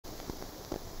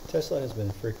Tesla has been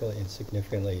frequently and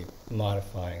significantly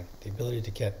modifying the ability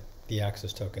to get the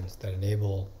access tokens that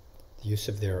enable the use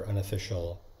of their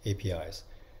unofficial APIs.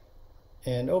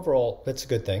 And overall, that's a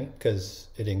good thing because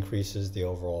it increases the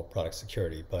overall product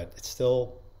security, but it's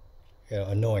still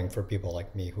annoying for people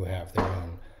like me who have their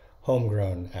own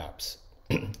homegrown apps.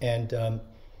 And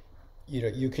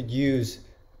you could use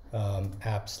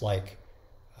apps like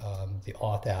the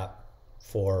Auth app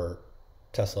for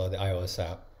Tesla, the iOS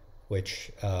app,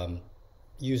 which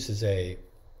uses a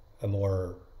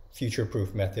more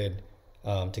future-proof method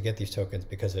to get these tokens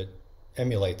because it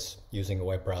emulates using a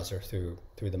web browser through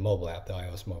the mobile app, the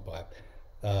iOS mobile app.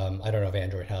 I don't know if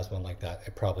Android has one like that.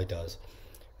 It probably does.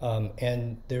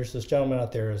 And there's this gentleman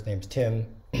out there, his name's Tim.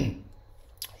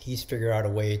 He's figured out a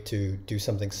way to do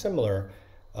something similar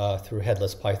through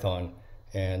headless Python,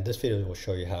 and this video will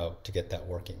show you how to get that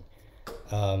working.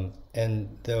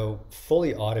 And though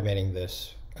fully automating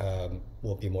this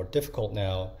will be more difficult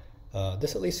now,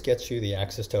 this at least gets you the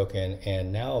access token,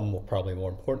 and now probably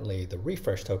more importantly, the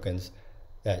refresh tokens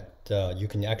that you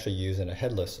can actually use in a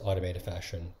headless automated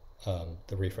fashion,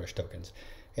 the refresh tokens.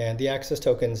 And the access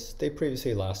tokens, they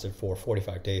previously lasted for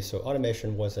 45 days, so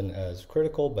automation wasn't as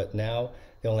critical, but now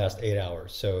they only last 8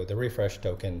 hours. So the refresh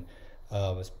token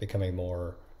was becoming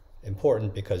more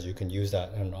important because you can use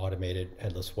that in an automated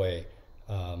headless way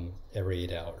every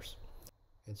 8 hours.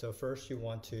 And so first you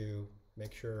want to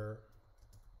make sure,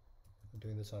 I'm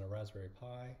doing this on a Raspberry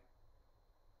Pi,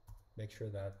 make sure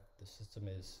that the system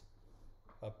is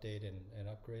updated and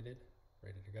upgraded,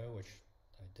 ready to go, which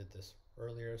I did this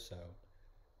earlier. So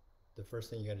the first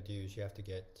thing you got to do is you have to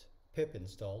get pip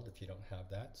installed if you don't have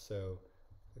that. So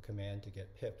the command to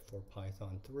get pip for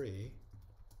Python 3 .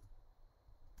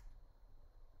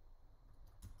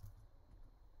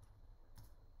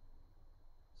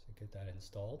 So get that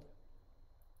installed.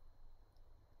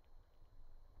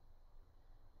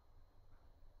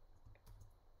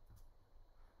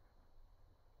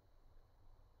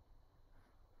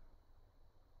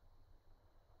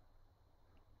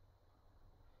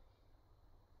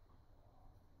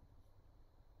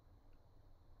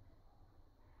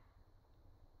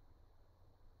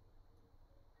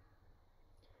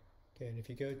 Okay, and if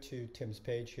you go to Tim's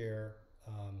page here,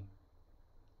 it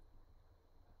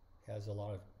has a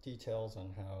lot of details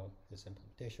on how this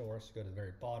implementation works. Go to the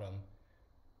very bottom.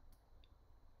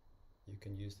 You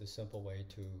can use this simple way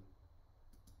to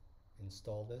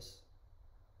install this.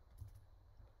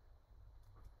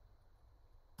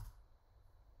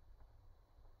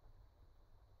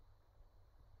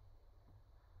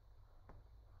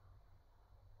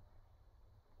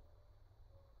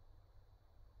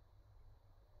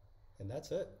 And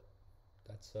that's it.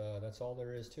 That's all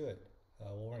there is to it.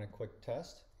 We'll run a quick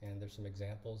test, and there's some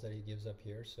examples that he gives up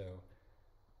here, so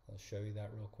I'll show you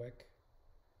that real quick.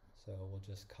 So we'll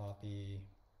just copy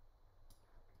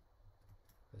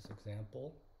this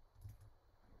example,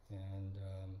 and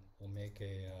we'll make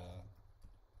a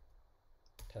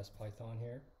test Python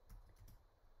here.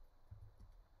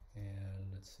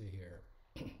 And let's see here.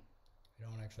 I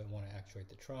don't actually want to actuate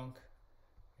the trunk,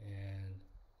 and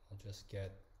I'll just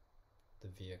get the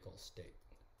vehicle state.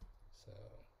 So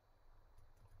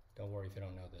don't worry if you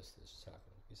don't know this. This just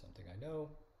happens to be something I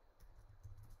know.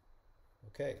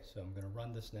 Okay, so I'm going to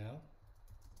run this now.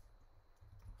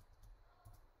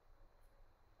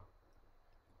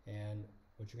 And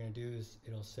what you're going to do is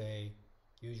it'll say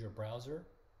use your browser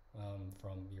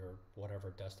from your whatever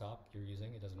desktop you're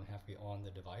using. It doesn't have to be on the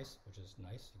device, which is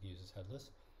nice. You can use this headless.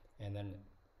 And then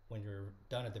when you're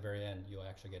done at the very end, you'll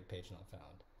actually get page not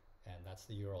found. And that's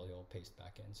the URL you'll paste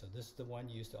back in. So this is the one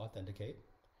used to authenticate.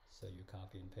 So you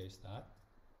copy and paste that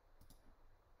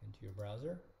into your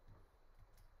browser.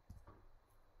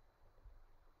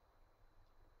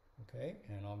 Okay,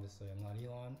 and obviously I'm not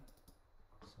Elon,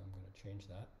 so I'm going to change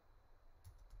that.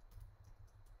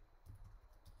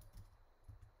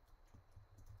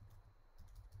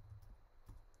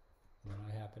 And then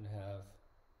I happen to have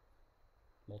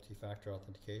multi-factor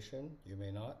authentication. You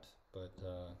may not, but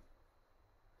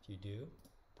if you do,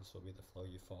 this will be the flow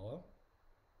you follow.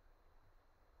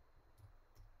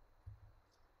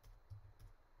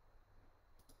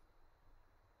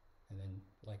 And then,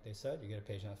 like they said, you get a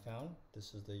page not found.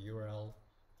 This is the URL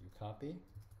you copy,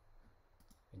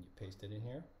 and you paste it in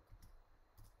here.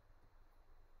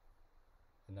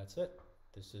 And that's it.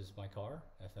 This is my car,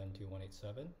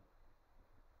 FN2187.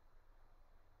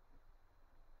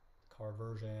 Car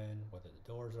version, whether the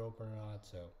doors are open or not.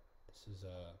 So this is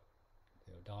the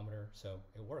odometer, so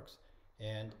it works.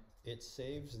 And it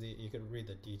saves the, you can read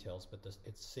the details, but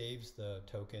it saves the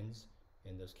tokens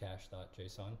in this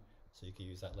cache.json, so you can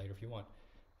use that later if you want.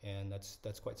 and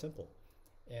that's quite simple.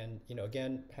 And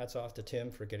again, hats off to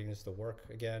Tim for getting this to work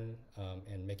again,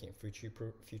 and making it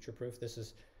future proof. This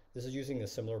is using a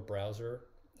similar browser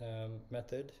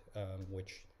method,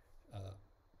 which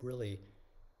really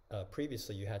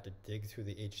previously you had to dig through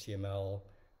the HTML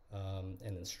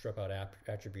and then strip out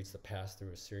attributes that pass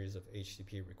through a series of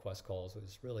HTTP request calls. It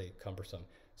was really cumbersome.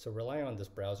 So relying on this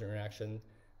browser interaction,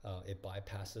 it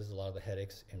bypasses a lot of the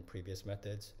headaches in previous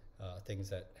methods, things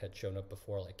that had shown up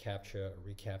before, like CAPTCHA or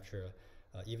reCAPTCHA,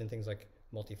 even things like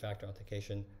multi-factor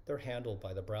authentication. They're handled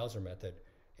by the browser method.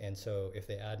 And so if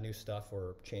they add new stuff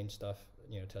or change stuff,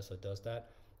 Tesla does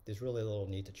that. There's really little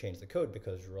need to change the code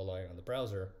because you're relying on the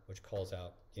browser, which calls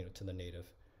out, to the native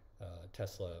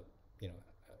Tesla,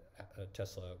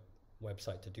 Tesla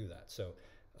website to do that. So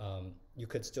you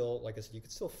could still, like I said, you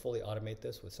could still fully automate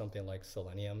this with something like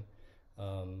Selenium,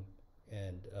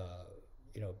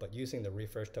 but using the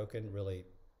refresh token really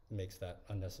makes that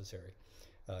unnecessary,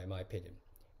 in my opinion.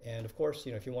 And of course,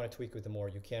 if you want to tweak with it more,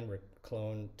 you can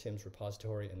clone Tim's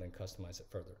repository and then customize it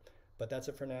further. But that's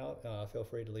it for now. Feel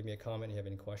free to leave me a comment if you have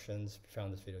any questions. If you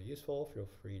found this video useful, feel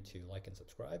free to like and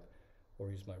subscribe, or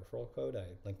use my referral code. I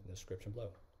linked in the description below.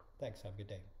 Thanks. Have a good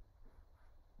day.